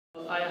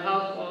I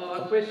have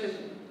a question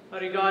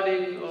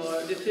regarding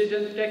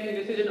taking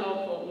decision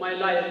of my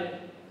life.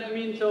 That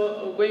means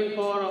going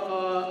for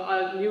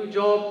a new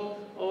job,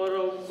 or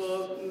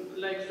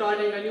like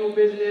starting a new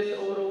business,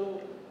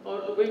 or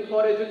going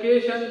for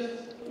education.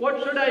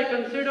 What should I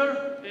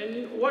consider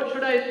and what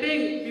should I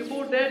think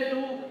before that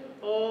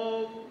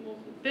to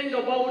think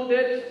about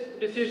that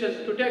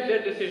decision, to take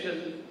that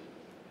decision?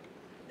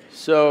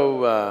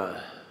 So,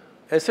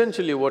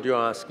 essentially what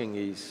you're asking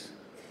is,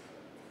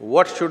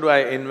 what should I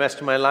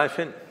invest my life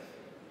in?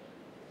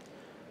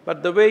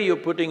 But the way you're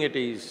putting it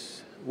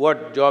is,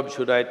 what job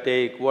should I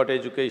take, what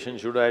education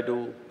should I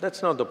do?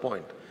 That's not the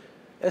point.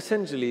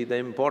 Essentially, the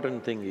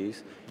important thing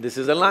is, this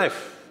is a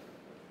life.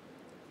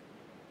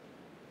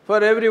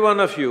 For every one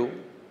of you,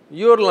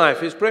 your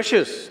life is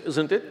precious,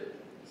 isn't it?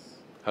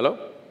 Hello?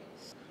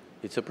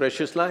 It's a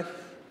precious life.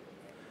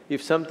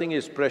 If something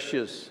is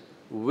precious,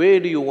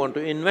 where do you want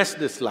to invest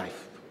this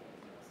life?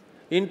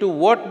 Into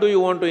what do you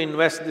want to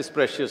invest this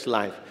precious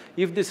life?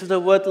 If this is a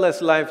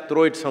worthless life,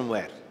 throw it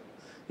somewhere.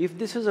 If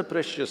this is a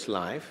precious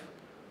life,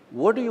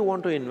 what do you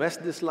want to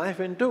invest this life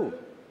into?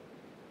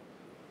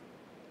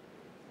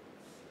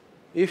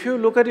 If you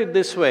look at it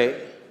this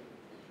way,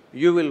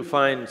 you will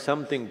find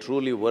something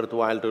truly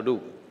worthwhile to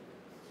do.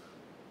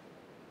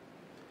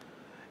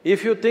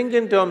 If you think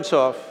in terms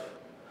of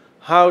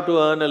how to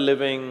earn a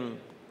living,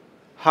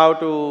 how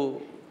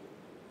to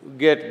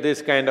get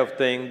this kind of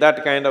thing,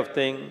 that kind of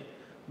thing,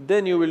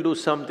 then you will do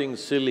something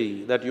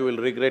silly that you will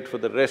regret for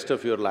the rest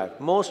of your life.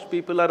 Most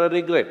people are a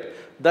regret.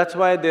 That's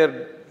why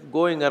they're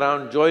going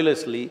around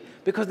joylessly,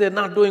 because they're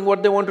not doing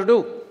what they want to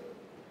do.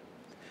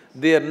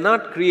 They are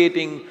not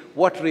creating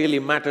what really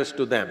matters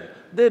to them.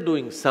 They're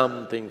doing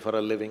something for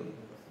a living.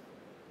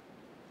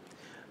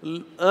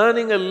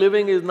 Earning a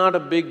living is not a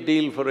big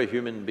deal for a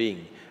human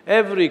being.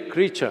 Every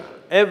creature,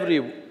 every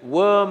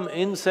worm,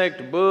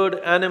 insect, bird,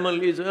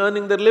 animal is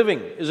earning their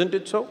living, isn't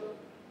it so?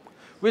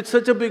 With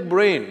such a big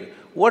brain,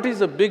 what is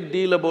the big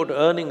deal about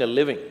earning a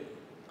living?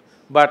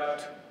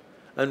 But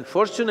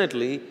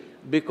unfortunately,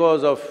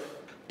 because of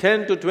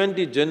 10 to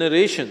 20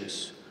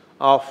 generations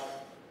of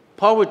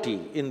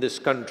poverty in this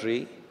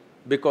country,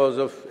 because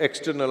of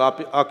external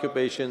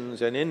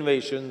occupations and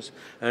invasions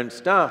and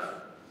stuff,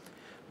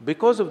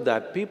 because of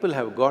that, people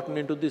have gotten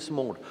into this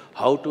mode.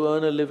 How to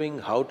earn a living,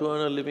 how to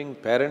earn a living.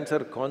 Parents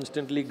are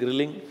constantly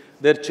grilling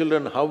their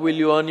children, how will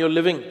you earn your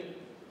living?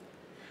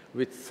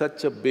 With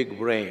such a big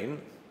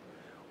brain,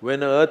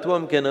 when an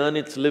earthworm can earn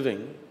its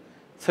living,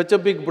 such a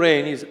big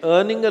brain, is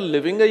earning a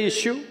living an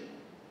issue?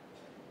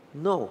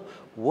 No.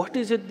 What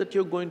is it that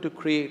you're going to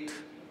create?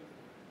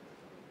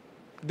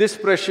 This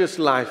precious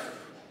life,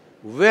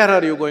 where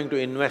are you going to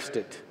invest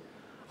it?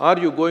 Are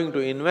you going to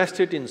invest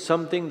it in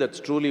something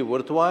that's truly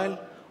worthwhile,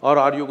 or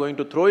are you going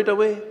to throw it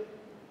away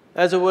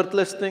as a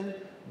worthless thing?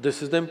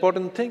 This is the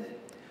important thing,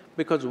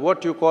 because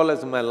what you call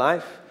as my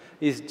life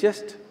is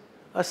just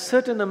a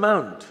certain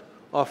amount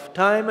of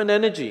time and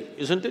energy,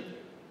 isn't it?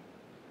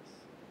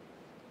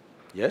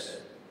 Yes?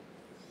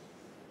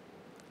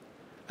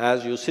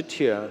 As you sit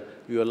here,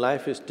 your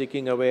life is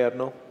ticking away or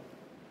no?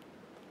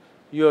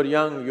 You're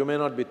young, you may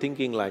not be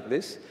thinking like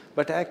this,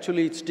 but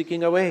actually it's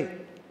ticking away.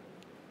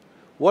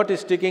 What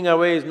is ticking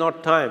away is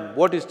not time,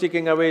 what is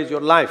ticking away is your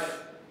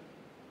life.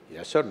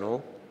 Yes or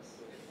no?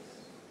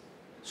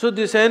 So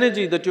this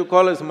energy that you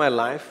call as my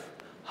life,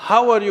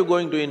 how are you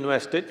going to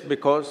invest it?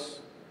 Because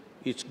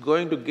it's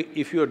going to…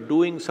 if you're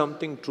doing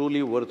something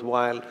truly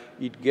worthwhile,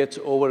 it gets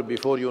over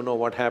before you know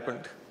what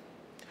happened.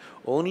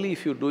 Only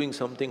if you're doing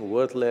something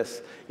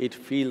worthless, it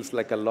feels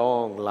like a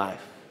long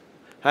life.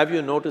 Have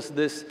you noticed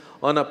this?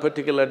 On a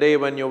particular day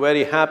when you're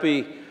very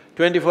happy,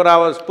 24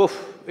 hours,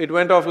 poof, it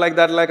went off like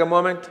that, like a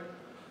moment.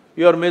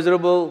 You're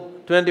miserable,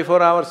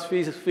 24 hours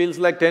feels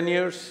like 10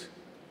 years.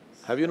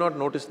 Have you not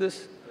noticed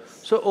this?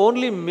 So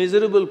only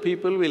miserable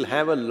people will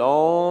have a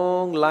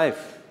long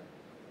life.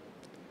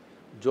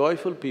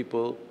 Joyful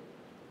people,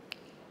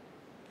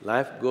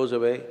 life goes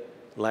away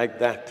like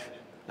that,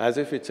 as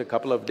if it's a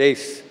couple of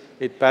days.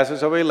 It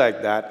passes away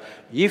like that,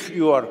 if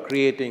you are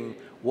creating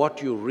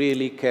what you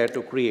really care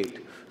to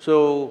create.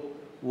 So,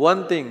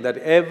 one thing that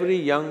every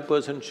young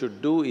person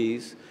should do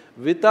is,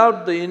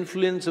 without the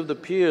influence of the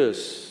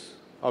peers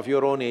of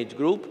your own age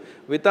group,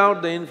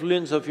 without the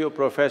influence of your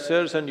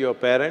professors and your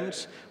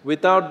parents,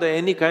 without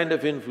any kind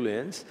of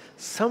influence,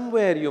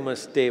 somewhere you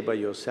must stay by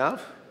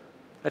yourself,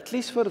 at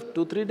least for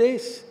 2-3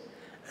 days,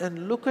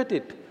 and look at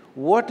it.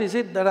 What is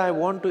it that I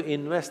want to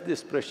invest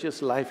this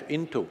precious life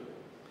into?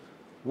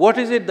 What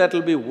is it that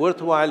will be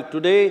worthwhile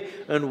today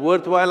and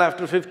worthwhile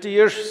after 50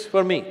 years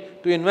for me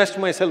to invest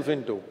myself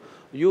into?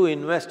 You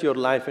invest your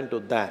life into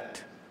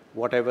that,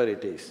 whatever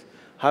it is.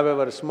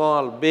 However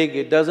small, big,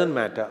 it doesn't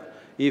matter.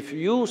 If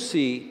you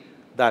see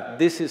that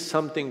this is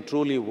something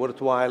truly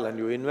worthwhile and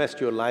you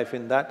invest your life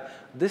in that,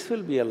 this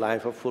will be a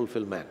life of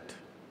fulfillment.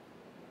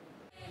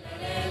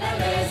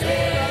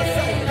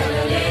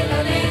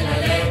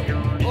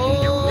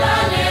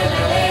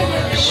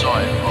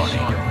 Soil.